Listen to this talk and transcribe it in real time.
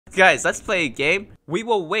Guys, let's play a game. We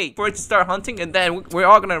will wait for it to start hunting, and then we're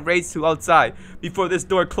all gonna race to outside before this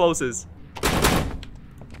door closes.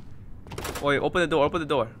 Wait, open the door, open the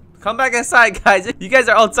door. Come back inside, guys. You guys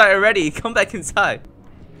are outside already. Come back inside.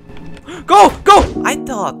 Go, go! I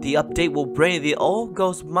thought the update will bring the old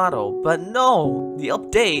ghost model, but no. The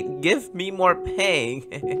update gives me more pain.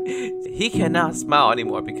 He cannot smile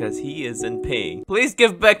anymore because he is in pain. Please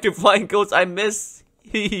give back to flying ghost. I miss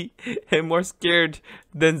I'm more scared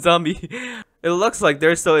than zombie. It looks like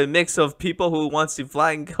there's still a mix of people who wants the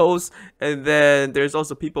flying ghost, and then there's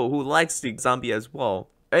also people who likes the zombie as well.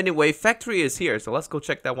 Anyway, factory is here, so let's go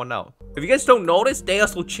check that one out. If you guys don't notice, they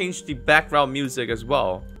also changed the background music as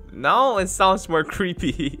well. Now it sounds more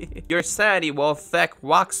creepy. Your sanity will affect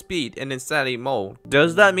walk speed in insanity mode.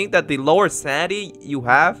 Does that mean that the lower sanity you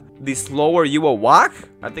have, the slower you will walk?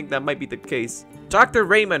 I think that might be the case. Dr.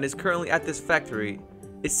 Raymond is currently at this factory.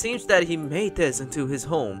 It seems that he made this into his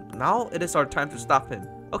home. Now it is our time to stop him.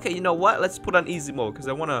 Okay, you know what? Let's put on easy mode because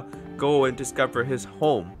I want to go and discover his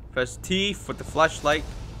home. Press T for the flashlight.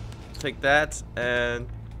 Take that and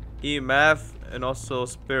EMF and also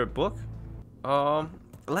spirit book.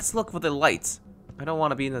 Let's look for the lights. I don't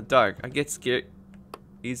want to be in the dark. I get scared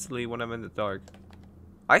easily when I'm in the dark.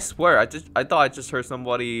 I swear, I thought I just heard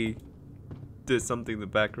somebody did something in the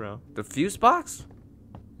background. The fuse box?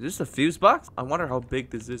 Is this a fuse box? I wonder how big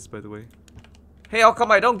this is, by the way. Hey, how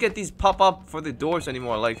come I don't get these pop up for the doors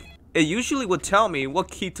anymore? Like, it usually would tell me what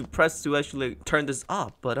key to press to actually turn this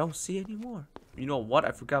up, but I don't see it anymore. You know what?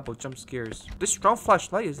 I forgot about jump scares. This strong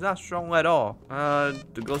flashlight is not strong at all.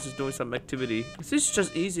 The ghost is doing some activity. This is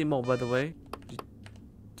just easy mode, by the way.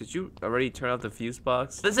 Did you already turn off the fuse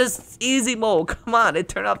box? This is easy mode. Come on, it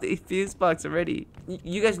turned off the fuse box already.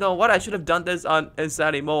 You guys know what? I should have done this on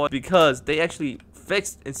insanity mode because they actually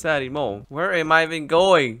fixed insanity mode. Where am I even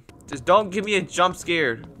going? Just don't give me a jump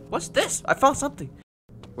scare. What's this? I found something.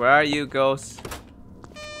 Where are you, ghost?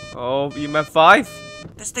 Oh, EMF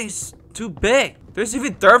 5? This thing's too big. There's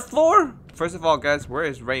even third floor? First of all, guys, where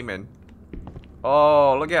is Raymond?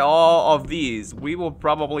 Oh, look at all of these. We will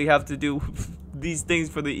probably have to do these things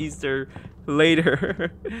for the Easter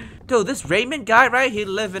later. Dude, this Raymond guy, right? He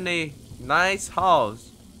live in a nice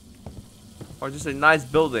house. Or just a nice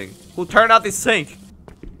building. Who turned out the sink?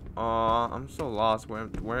 I'm so lost.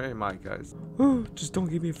 Where am I, guys? Just don't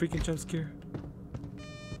give me a freaking jump scare.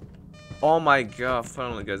 Oh my god,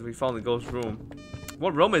 finally, guys, we found the ghost room.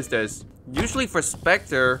 What room is this? Usually for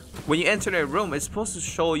Specter, when you enter a room, it's supposed to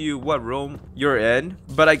show you what room you're in.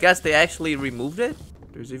 But I guess they actually removed it.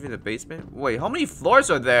 There's even a basement. Wait, how many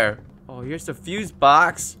floors are there? Oh, here's the fuse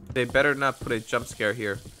box. They better not put a jump scare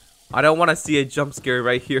here. I don't want to see a jump scare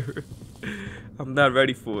right here. I'm not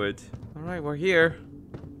ready for it. Alright, we're here.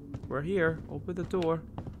 We're here. Open the door.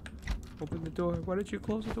 Open the door. Why did you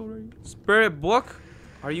close the door already? Spirit book?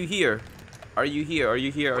 Are you here? Are you here? Are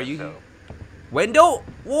you here? Are you here? Window?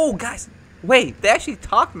 Whoa, guys. Wait, they actually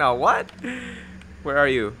talk now. What? Where are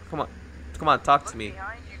you? Come on. Come on, talk to me.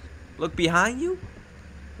 Look behind you?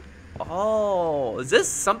 Oh, is this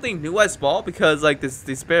something new as well? Because like the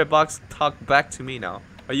spirit box talked back to me now.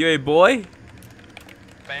 Are you a boy?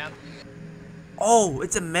 Man. Oh,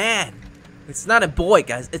 it's a man. It's not a boy,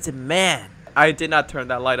 guys. It's a man. I did not turn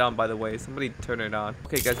that light on, by the way. Somebody turn it on.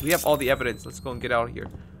 Okay, guys, we have all the evidence. Let's go and get out of here.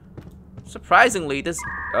 Surprisingly, this...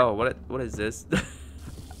 Oh, what is this?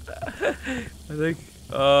 I think,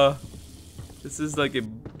 this is like a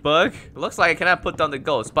bug. It looks like I cannot put down the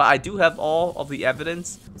ghost, but I do have all of the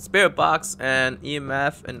evidence. Spirit box and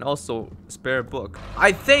EMF and also spirit book.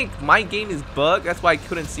 I think my game is bugged. That's why I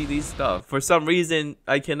couldn't see these stuff. For some reason,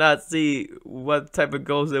 I cannot see what type of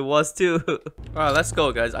ghost it was too. Alright, let's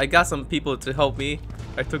go, guys. I got some people to help me.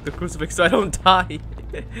 I took the crucifix so I don't die.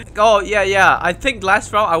 Oh, yeah. I think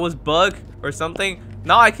last round I was bugged or something.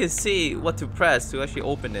 Now I can see what to press to actually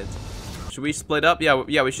open it. Should we split up?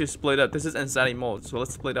 Yeah, we should split up. This is insanity mode, so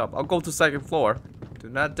let's split up. I'll go to second floor. Do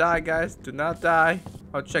not die, guys. Do not die.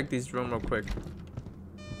 I'll check this room real quick.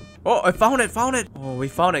 Oh, I found it. Oh, we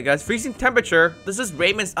found it, guys. Freezing temperature. This is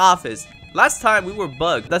Raymond's office. Last time we were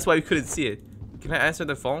bugged. That's why we couldn't see it. Can I answer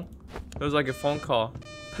the phone? There was like a phone call.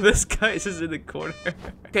 This guy is just in the corner.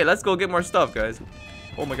 Okay, let's go get more stuff, guys.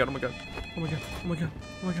 Oh my god.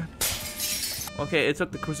 Okay, it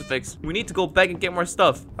took the crucifix. We need to go back and get more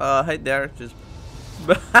stuff. Hey there, just...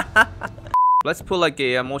 Let's put like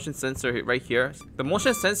a motion sensor right here. The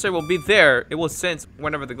motion sensor will be there. It will sense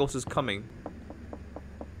whenever the ghost is coming.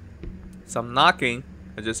 Some knocking.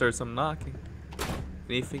 I just heard some knocking.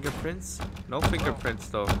 Any fingerprints? No fingerprints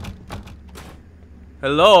though.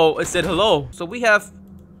 Hello? It said hello. So we have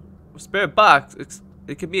a spirit box.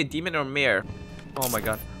 It could be a demon or a mare. Oh my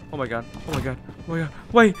god. Oh my god. Oh my god. Oh my god.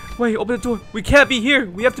 Wait, wait, open the door. We can't be here.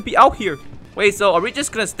 We have to be out here. Wait, so are we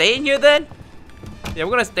just gonna stay in here then? Yeah,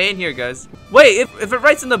 we're gonna stay in here, guys. Wait, if it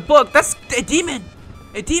writes in the book, that's a demon.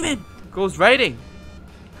 A demon. Ghost writing.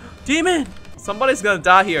 Demon. Somebody's gonna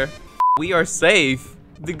die here. We are safe.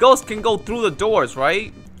 The ghost can go through the doors,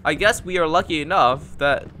 right? I guess we are lucky enough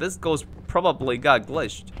that this ghost probably got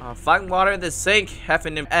glitched. Find water in the sink. Have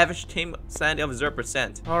an average team sanity of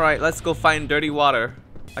 0%. Alright, let's go find dirty water.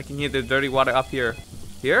 I can hear the dirty water up here.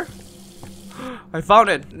 Here? I found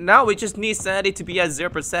it. Now we just need sanity to be at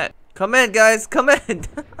 0%. Come in, guys. Come in.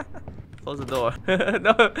 Close the door.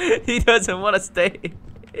 No, he doesn't want to stay.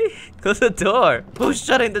 Close the door. Who's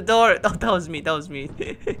shutting the door? Oh, that was me. That was me.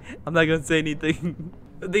 I'm not gonna say anything.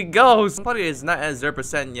 The ghost. Somebody is not at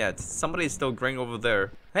 0% yet. Somebody is still graying over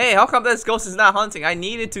there. Hey, how come this ghost is not hunting? I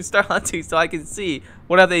needed to start hunting so I can see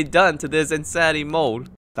what have they done to this insanity mode.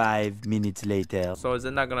 5 minutes later. So is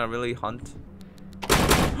it not gonna really hunt?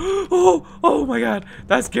 Oh my god,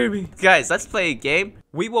 that scared me. Guys, let's play a game.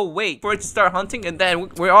 We will wait for it to start hunting and then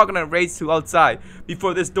we're all gonna race to outside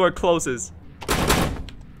before this door closes.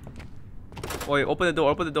 Wait, open the door,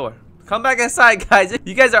 open the door. Come back inside, guys.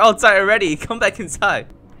 You guys are outside already. Come back inside.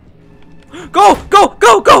 Go, go,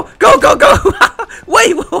 go, go, go, go, go.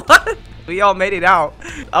 Wait, what? We all made it out.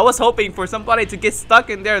 I was hoping for somebody to get stuck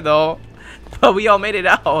in there though, but we all made it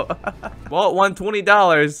out. Well,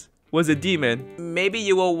 $120 was a demon. Maybe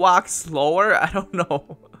you will walk slower. I don't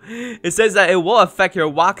know. It says that it will affect your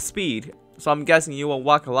walk speed, so I'm guessing you will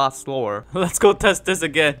walk a lot slower. Let's go test this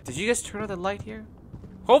again. Did you guys turn on the light here?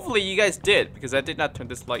 Hopefully you guys did, because I did not turn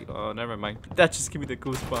this light. Oh, never mind. That just gave me the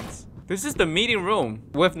goosebumps. This is the meeting room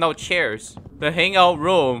with no chairs. The hangout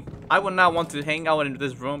room. I would not want to hang out in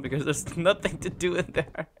this room because there's nothing to do in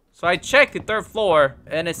there. So I checked the 3rd floor,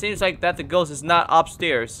 and it seems like that the ghost is not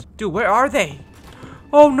upstairs. Dude, where are they?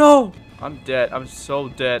 Oh no! I'm dead. I'm so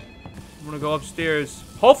dead. I'm gonna go upstairs.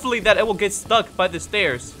 Hopefully that it will get stuck by the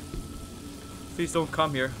stairs. Please don't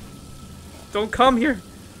come here. Don't come here.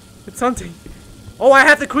 It's hunting. Oh, I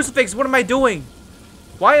have the crucifix. What am I doing?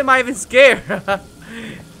 Why am I even scared?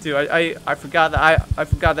 Dude, I forgot that. I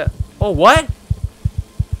forgot that. Oh, what?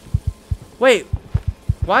 Wait.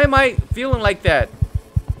 Why am I feeling like that?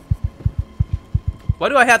 Why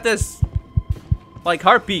do I have this like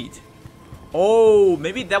heartbeat? Oh,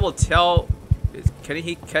 maybe that will tell. Can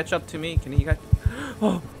he catch up to me? Can he?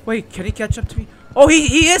 Oh, wait. Can he catch up to me? Oh,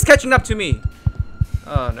 he is catching up to me.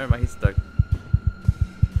 Oh, never mind. He's stuck.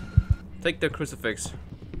 Take the crucifix.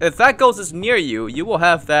 If that ghost is near you, you will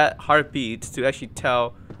have that heartbeat to actually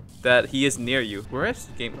tell that he is near you. Where is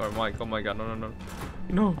the game? Oh my god, no, no, no.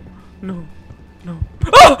 No, no, no.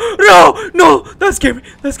 Oh, no, no! That scared me,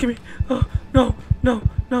 that scared me. Oh, no, no,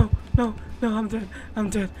 no, no, no, I'm dead, I'm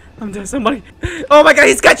dead, I'm dead. Somebody. Oh my god,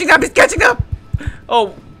 he's catching up, he's catching up!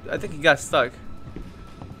 Oh, I think he got stuck.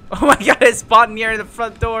 Oh my god, it spawned near the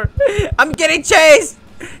front door. I'm getting chased!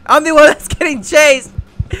 I'm the one that's getting chased!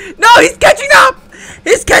 No, he's catching up!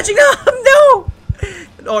 He's catching up! No!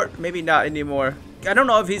 Or maybe not anymore. I don't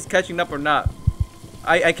know if he's catching up or not.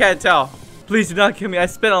 I can't tell. Please do not kill me. I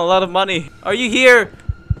spent a lot of money. Are you here?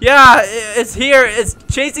 Yeah, it's here. It's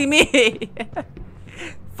chasing me.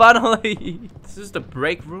 Finally. This is the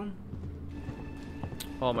break room.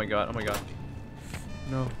 Oh my god. Oh my god.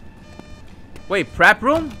 No. Wait, prep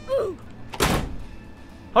room?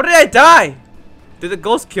 How did I die? Did the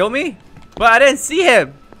ghost kill me? But I didn't see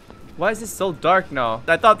him. Why is it so dark now?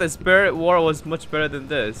 I thought the spirit war was much better than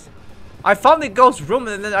this. I found the ghost room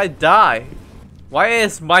and then I die. Why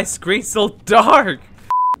is my screen so dark?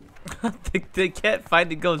 They can't find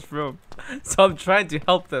the ghost room. So I'm trying to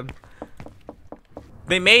help them.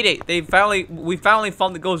 They made it. We finally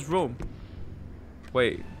found the ghost room.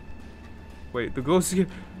 Wait. Wait, the ghost here.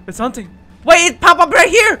 It's hunting. Wait, it popped up right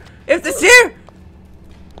here. If it's here.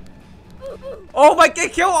 Oh my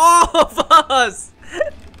god, kill all of us.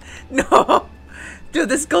 No! Dude,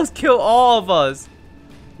 this ghost killed all of us.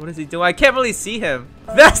 What is he doing? I can't really see him.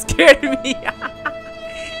 That scared me.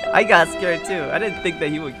 I got scared too. I didn't think that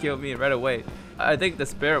he would kill me right away. I think the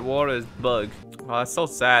spirit water is bugged. Oh, it's so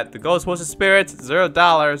sad. The ghost was a spirit,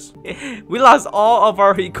 $0. We lost all of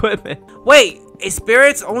our equipment. Wait, a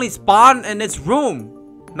spirits only spawn in its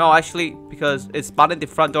room. No, actually, because it spawned in the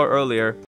front door earlier.